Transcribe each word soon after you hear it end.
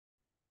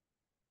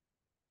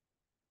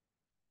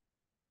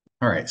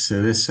All right,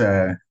 so this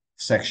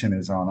section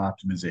is on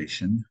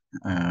optimization.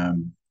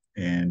 Um,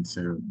 and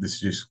so this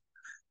is just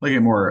looking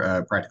at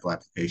more practical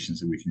applications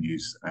that we can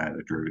use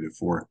the derivative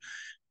for,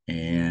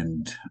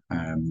 and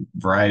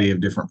variety of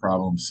different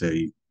problems. So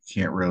you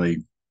can't really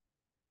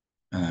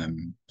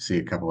see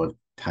a couple of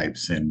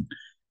types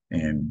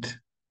and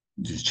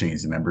just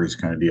change the numbers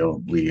kind of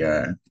deal. We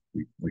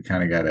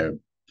kind of got to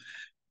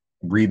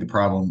read the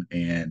problem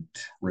and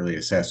really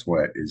assess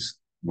what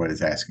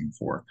is asking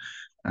for.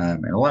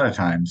 And a lot of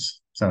times,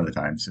 some of the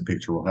times, the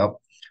picture will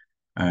help.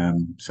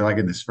 So like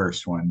in this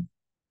first one,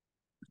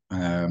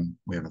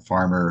 we have a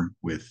farmer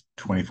with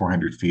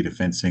 2,400 feet of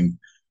fencing,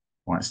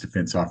 wants to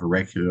fence off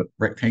a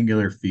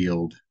rectangular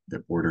field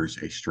that borders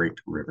a straight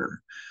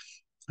river.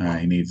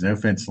 He needs no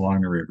fence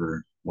along the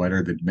river. What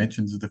are the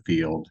dimensions of the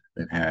field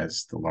that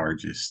has the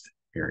largest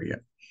area?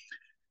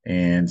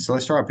 And so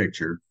let's draw a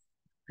picture.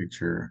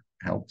 Picture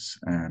helps.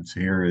 So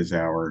here is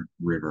our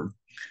river,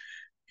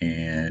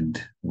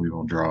 and we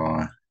will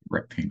draw a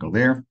rectangle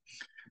there.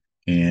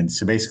 And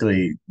so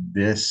basically,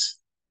 this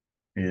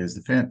is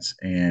the fence,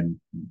 and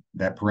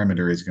that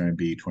perimeter is going to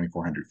be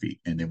 2,400 feet.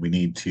 And then we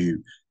need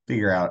to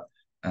figure out,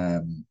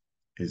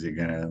 is it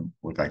going to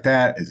look like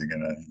that? Is it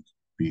going to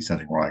be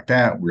something more like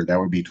that, where that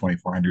would be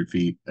 2,400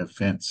 feet of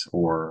fence,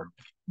 or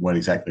what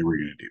exactly we're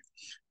going to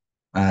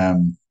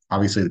do?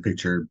 Obviously, the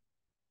picture,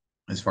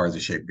 as far as the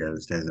shape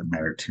goes, doesn't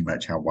matter too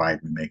much how wide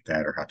we make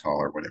that or how tall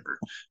or whatever.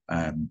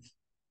 Um,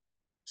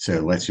 so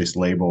let's just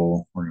we're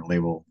going to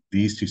label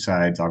these two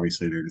sides.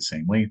 Obviously, they're the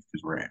same length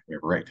because we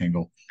have a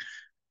rectangle.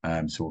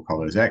 So we'll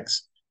call those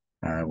X.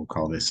 We'll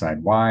call this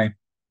side Y.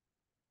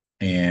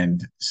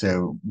 And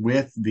so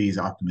with these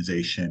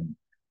optimization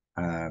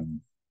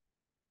um,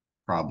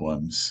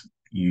 problems,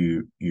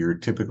 you're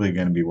typically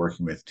going to be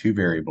working with two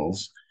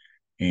variables,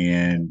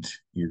 and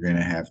you're going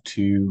to have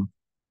two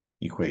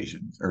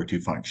equations or two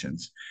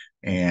functions.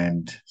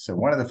 And so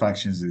one of the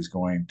functions is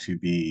going to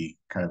be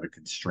kind of a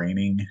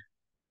constraining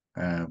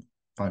uh,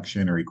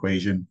 function or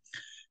equation.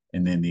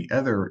 And then the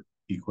other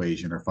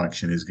equation or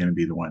function is going to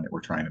be the one that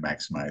we're trying to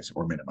maximize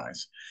or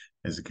minimize,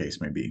 as the case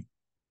may be.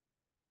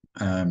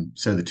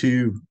 So the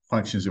two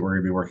functions that we're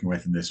going to be working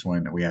with in this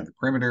one, we have the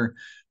perimeter,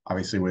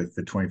 obviously with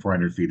the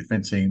 2,400 feet of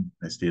fencing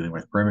that's dealing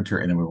with perimeter,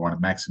 and then we want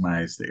to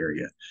maximize the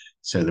area.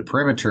 So the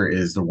perimeter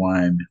is the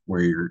one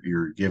where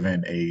you're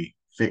given a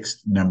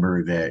fixed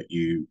number that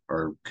you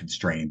are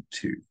constrained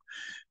to.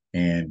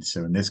 And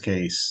so in this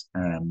case,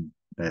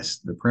 that's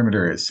the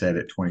perimeter is set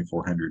at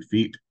 2,400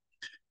 feet.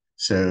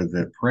 So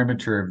the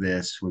perimeter of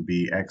this would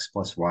be x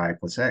plus y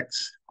plus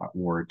x,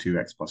 or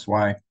 2x plus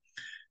y.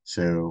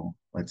 So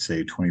let's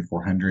say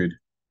 2,400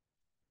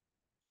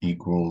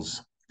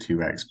 equals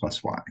 2x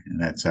plus y,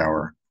 and that's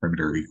our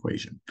perimeter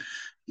equation.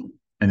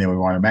 And then we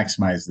want to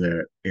maximize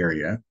the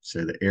area.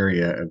 So the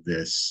area of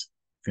this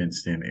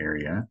fenced in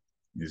area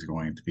is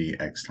going to be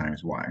x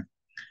times y.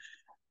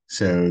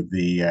 So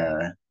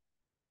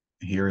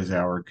here is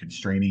our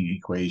constraining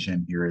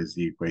equation. Here is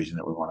the equation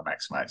that we want to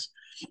maximize.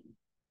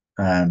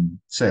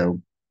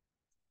 So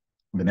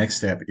the next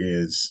step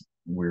is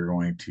we're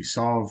going to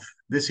solve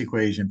this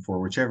equation for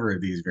whichever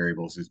of these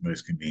variables is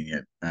most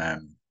convenient.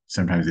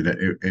 Sometimes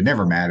it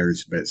never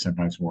matters, but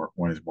sometimes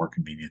one is more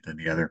convenient than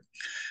the other.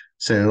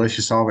 So let's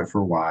just solve it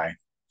for y.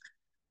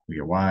 We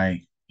get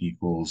y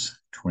equals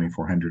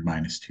 2,400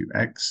 minus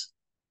 2x.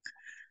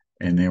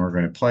 And then we're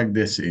going to plug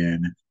this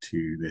in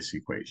to this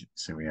equation.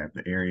 So we have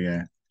the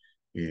area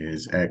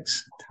is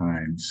x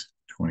times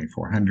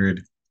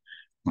 2,400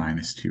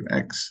 minus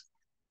 2x.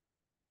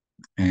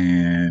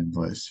 And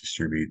let's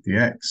distribute the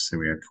x. So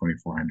we have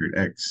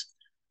 2,400x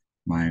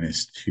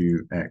minus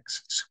 2x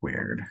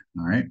squared.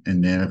 All right.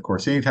 And then, of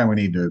course, anytime we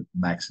need to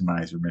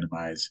maximize or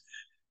minimize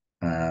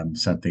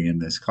something in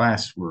this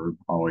class, we're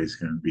always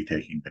going to be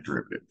taking the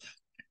derivative.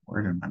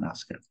 Where did my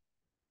mouse go?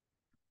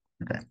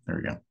 Okay, there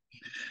we go.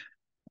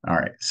 All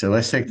right. So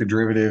let's take the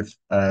derivative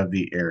of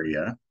the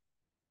area,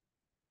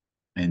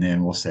 and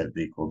then we'll set it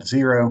equal to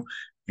 0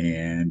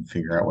 and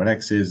figure out what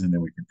x is, and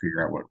then we can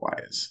figure out what y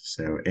is.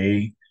 So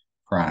a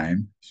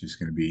prime is just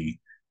going to be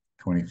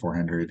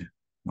 2,400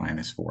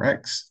 minus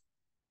 4x.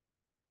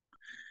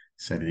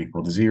 Set it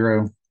equal to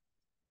 0.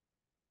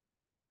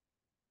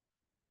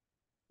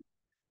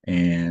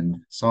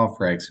 And solve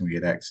for x, and we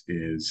get x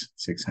is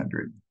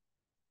 600.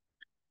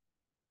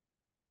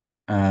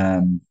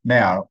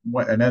 Now,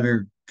 what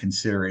another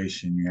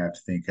consideration you have to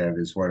think of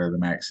is what are the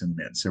max and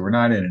the min. So we're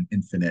not in an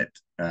infinite,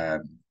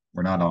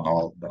 we're not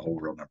on the whole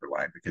real number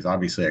line, because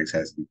obviously x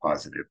has to be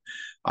positive.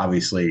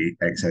 Obviously,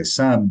 x has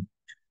some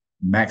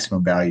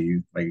maximum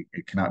value, like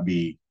it cannot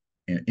be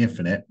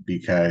infinite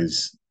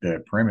because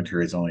the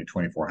perimeter is only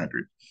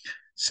 2,400.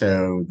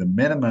 So the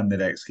minimum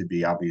that x could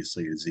be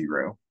obviously is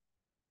 0.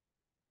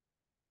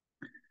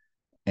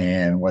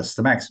 And what's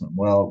the maximum?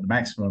 Well, the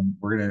maximum,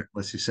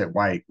 let's just set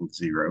y equals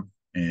 0,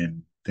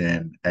 and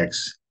then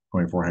x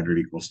 2,400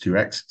 equals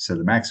 2x. So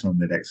the maximum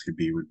that x could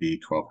be would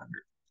be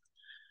 1,200.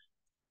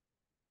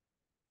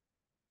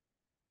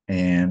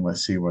 And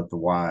let's see what the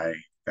y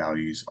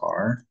values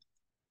are.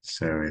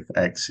 So if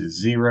x is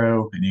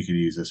 0, and you could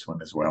use this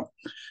one as well.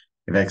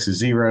 If x is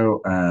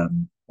 0,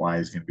 y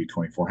is going to be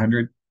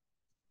 2400.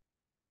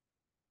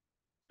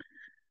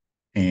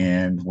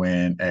 And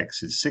when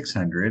x is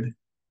 600,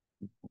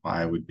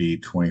 y would be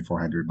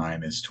 2400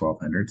 minus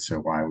 1200. So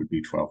y would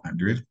be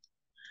 1200.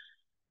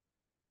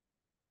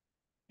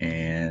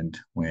 And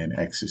when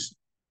x is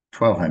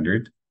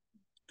 1200,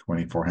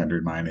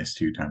 2400 minus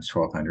 2 times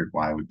 1200,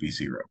 y would be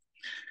 0.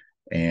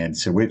 And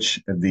so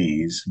which of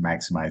these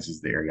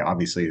maximizes the area?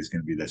 Obviously, it's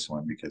going to be this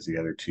one because the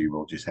other two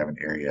will just have an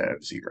area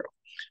of 0.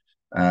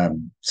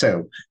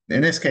 So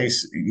in this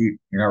case, you're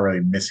not really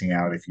missing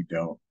out if you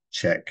don't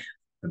check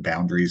the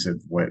boundaries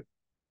of what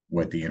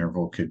the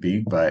interval could be,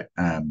 but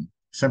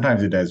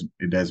sometimes it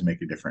does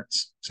make a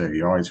difference. So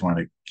you always want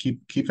to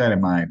keep that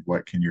in mind.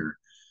 What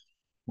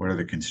are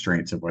the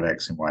constraints of what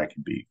x and y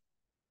can be?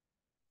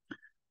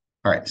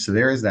 All right, so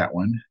there is that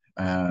one.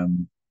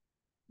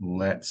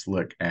 Let's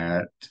look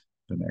at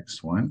the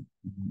next one,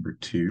 number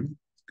 2.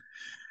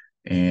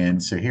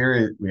 And so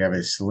here we have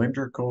a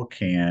cylindrical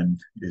can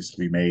is to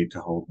be made to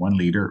hold 1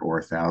 liter or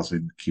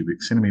 1,000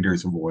 cubic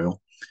centimeters of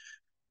oil.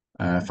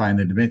 Find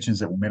the dimensions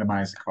that will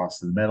minimize the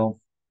cost of the metal.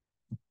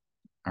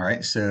 All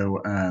right, so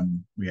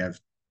we have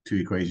 2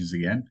 equations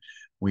again.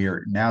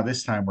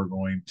 This time we're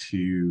going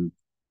to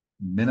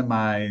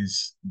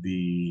minimize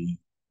the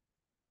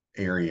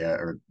area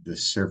or the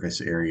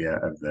surface area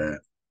of the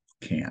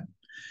can.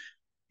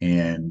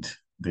 And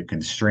the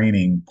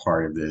constraining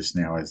part of this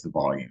now is the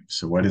volume.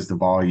 So what is the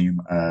volume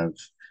of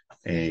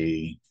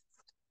a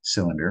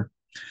cylinder?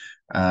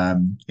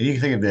 And you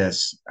can think of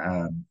this,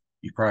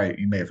 you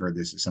may have heard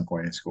this at some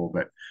point in school,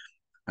 but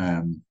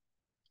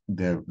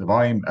the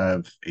volume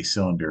of a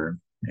cylinder,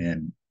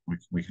 and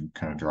we can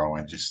kind of draw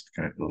one, just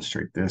kind of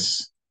illustrate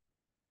this,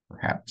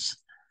 perhaps.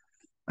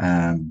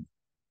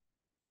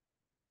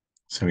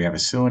 So we have a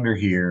cylinder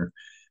here.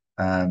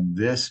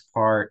 This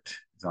part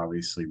is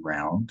obviously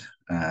round.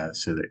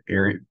 So the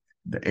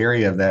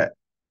area of that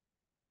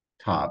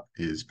top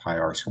is pi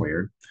r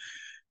squared.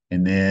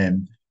 And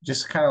then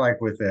just kind of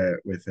like with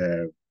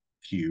a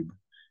cube,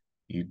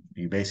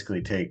 you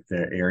basically take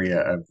the area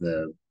of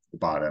the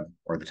bottom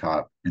or the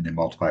top and then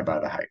multiply by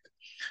the height.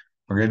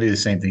 We're going to do the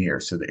same thing here.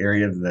 So the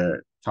area of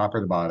the top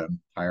or the bottom,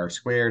 pi r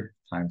squared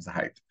times the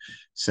height.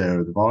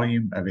 So the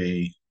volume of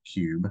a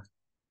cube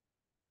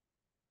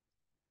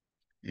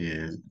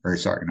is, or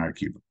sorry, not a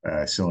cube,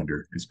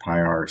 cylinder is pi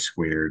r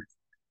squared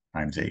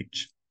times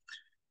h.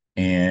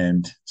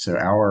 And so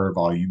our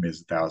volume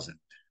is 1,000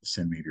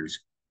 centimeters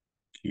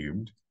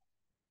cubed.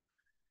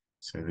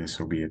 So this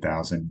will be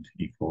 1,000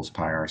 equals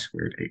pi r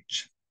squared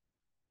h.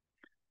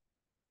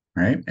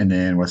 All right, and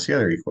then what's the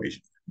other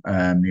equation?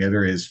 The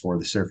other is for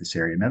the surface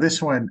area. Now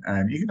this one,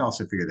 you can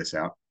also figure this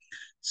out.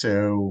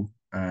 So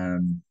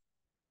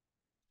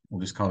we'll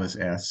just call this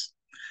S.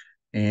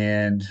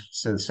 And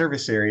so the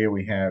surface area,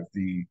 we have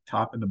the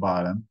top and the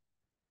bottom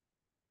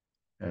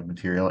of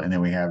material, and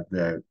then we have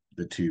the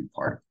tube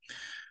part.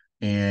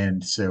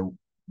 And so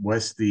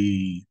what's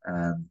the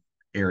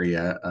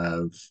area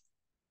of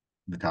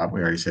the top?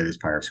 We already said is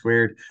pi r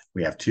squared.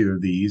 We have 2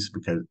 of these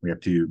because we have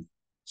 2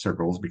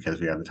 circles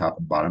because we have the top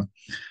and bottom.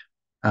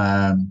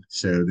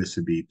 So this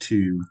would be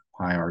 2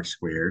 pi r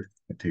squared.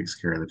 That takes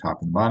care of the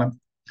top and the bottom.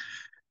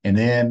 And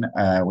then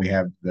we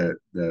have the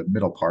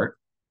middle part.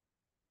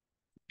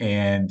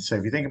 And so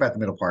if you think about the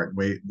middle part,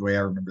 the way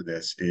I remember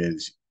this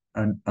is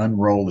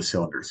unroll the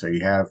cylinder. So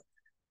you have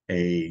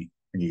and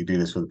you can do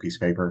this with a piece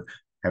of paper,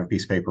 have a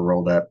piece of paper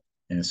rolled up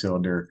in a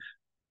cylinder,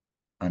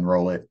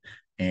 unroll it,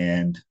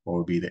 and what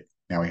would be that?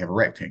 Now we have a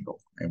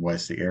rectangle. And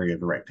what's the area of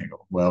the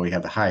rectangle? Well, we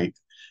have the height,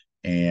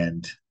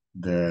 and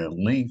the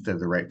length of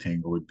the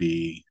rectangle would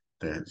be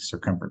the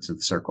circumference of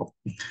the circle.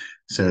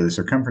 So the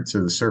circumference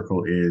of the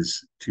circle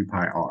is 2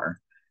 pi r.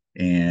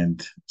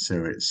 And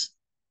so it's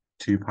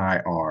 2 pi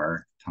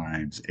r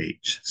times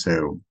h.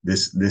 So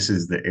this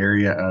is the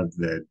area of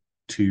the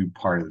tube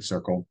part of the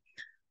circle,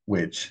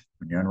 which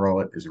when you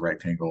unroll it is a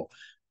rectangle.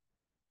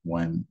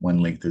 One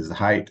length is the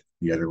height,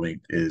 the other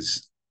length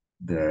is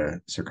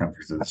the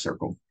circumference of the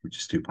circle, which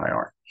is 2 pi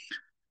r.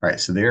 All right,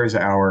 so there's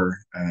our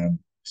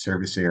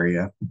surface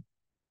area.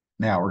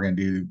 Now we're going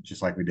to do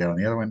just like we did on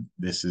the other one.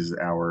 This is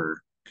our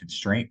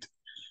constraint,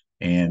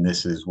 and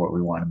this is what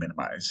we want to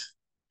minimize.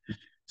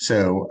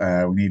 So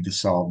we need to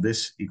solve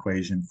this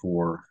equation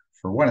for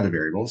one of the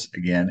variables.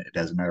 Again, it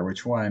doesn't matter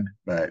which one,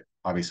 but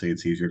obviously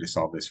it's easier to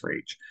solve this for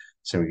h.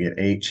 So we get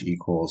h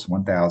equals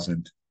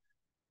 1,000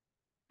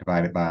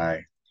 divided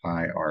by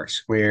pi r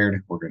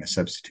squared. We're going to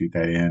substitute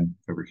that in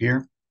over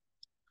here.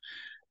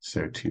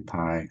 So 2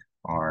 pi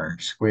r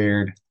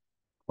squared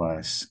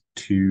plus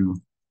 2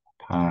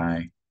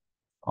 pi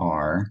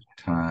r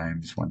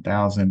times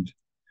 1,000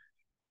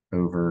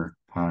 over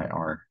pi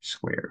r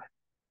squared.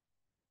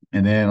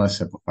 And then let's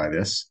simplify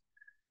this.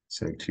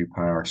 So 2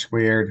 pi r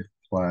squared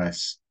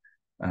plus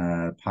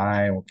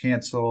pi will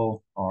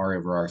cancel, r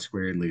over r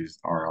squared leaves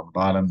r on the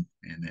bottom,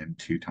 and then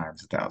 2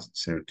 times 1,000.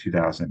 So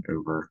 2,000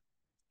 over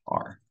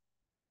r.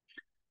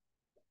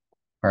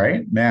 All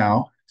right,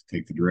 now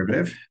take the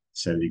derivative.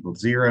 set it equal to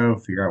 0,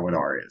 figure out what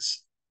r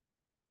is.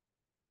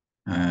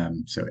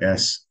 So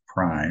S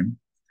prime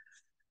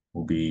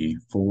will be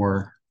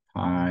 4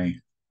 pi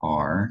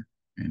r,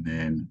 and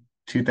then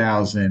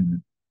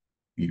 2000,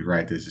 you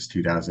write this as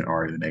 2000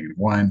 r to the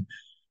 -1.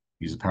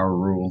 Use the power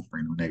rule,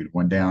 bring the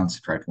 -1 down,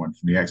 subtract 1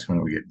 from the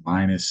exponent, we get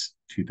minus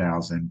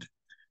 2000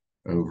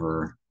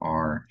 over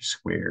r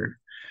squared.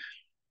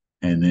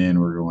 And then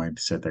we're going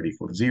to set that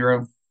equal to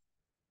 0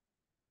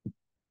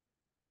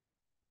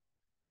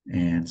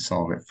 and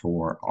solve it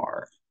for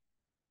r.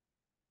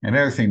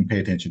 Another thing to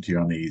pay attention to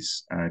on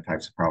these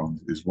types of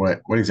problems is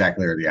what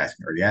exactly are they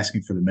asking? Are they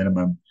asking for the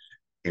minimum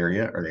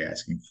area? Are they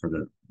asking for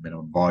the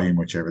minimum volume,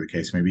 whichever the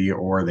case may be,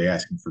 or are they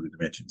asking for the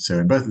dimensions? So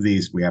in both of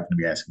these, we happen to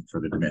be asking for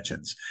the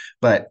dimensions.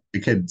 But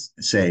it could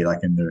say,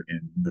 like in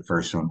the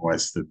first one,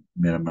 what's the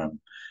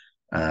minimum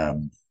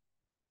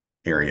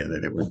area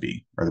that it would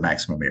be, or the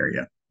maximum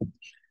area.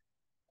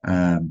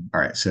 All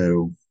right,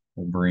 so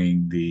we'll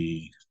bring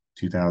the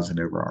 2000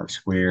 over r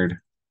squared to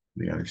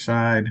the other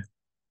side.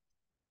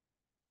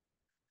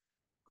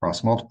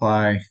 Cross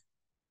multiply.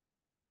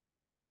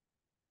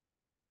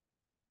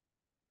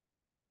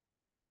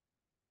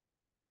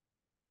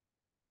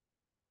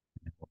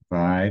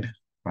 Divide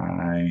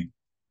by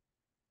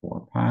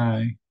 4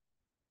 pi.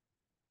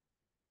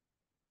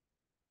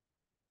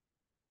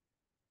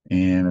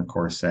 And of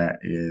course, that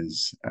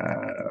is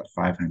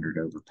 500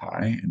 over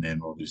pi. And then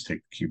we'll just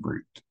take the cube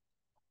root.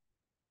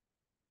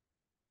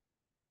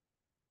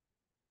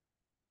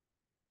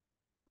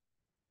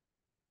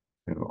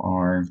 So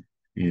r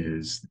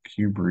is the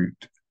cube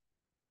root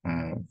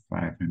of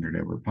 500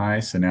 over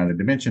pi. So now the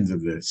dimensions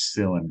of the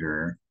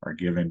cylinder are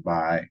given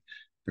by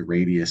the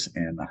radius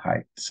and the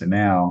height. So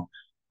now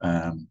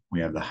we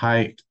have the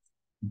height,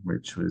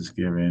 which was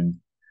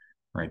given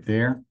right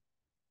there.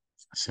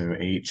 So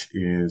h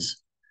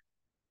is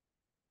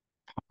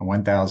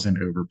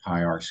 1000 over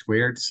pi r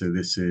squared. So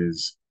this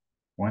is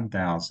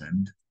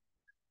 1000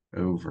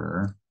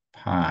 over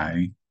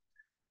pi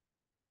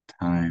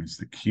times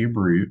the cube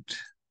root.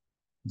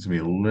 It's going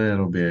to be a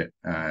little bit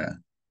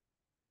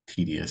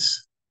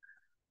tedious.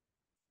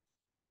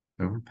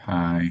 Over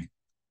pi,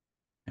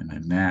 and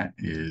then that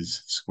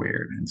is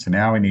squared. And so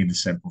now we need to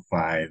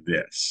simplify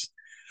this.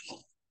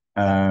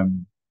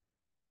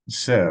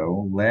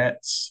 So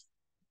let's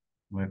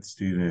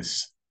do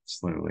this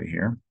slowly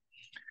here.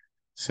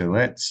 So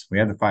we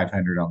have the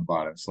 500 on the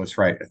bottom. So let's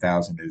write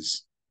 1000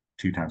 is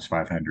 2 times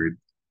 500.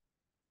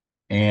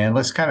 And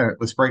let's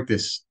break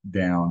this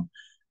down.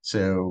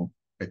 So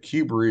a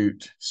cube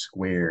root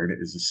squared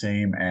is the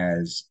same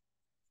as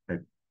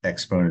an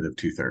exponent of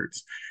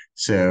 2/3.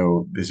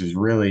 So this is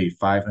really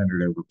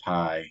 500 over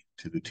pi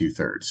to the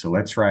 2/3. So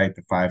let's write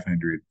the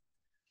 500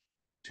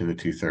 to the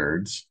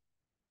 2/3.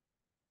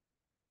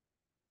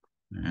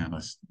 And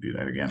let's do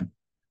that again.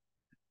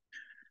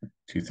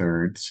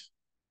 2/3.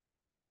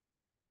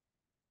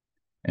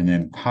 And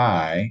then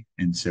pi.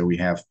 And so we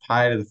have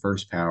pi to the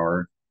first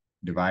power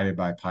divided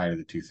by pi to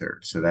the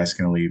 2/3. So that's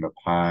going to leave a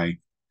pi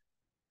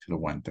to the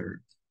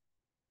 1/3.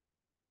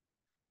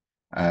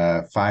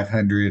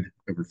 500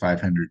 over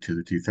 500 to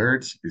the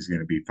 2/3 is going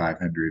to be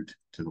 500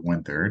 to the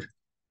 1/3.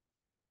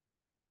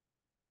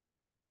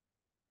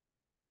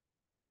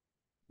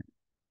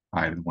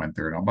 Pi to the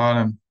 1/3 on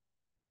bottom.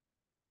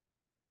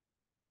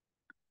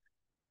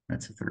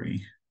 That's a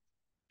 3.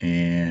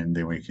 And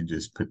then we can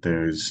just put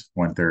those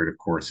 1/3, of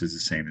course, is the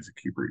same as the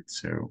cube root.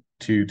 So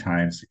 2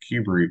 times the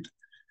cube root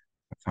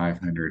of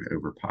 500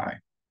 over pi.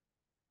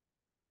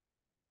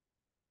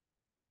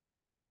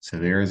 So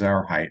there is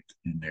our height,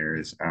 and there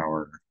is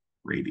our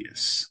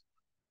radius.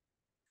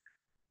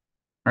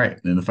 All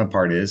right, then the fun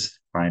part is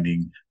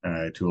finding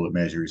a tool that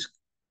measures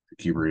the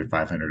cube root of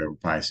 500 over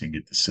pi so you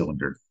can get the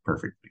cylinder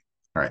perfectly.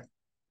 All right,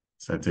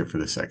 so that's it for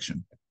this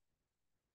section.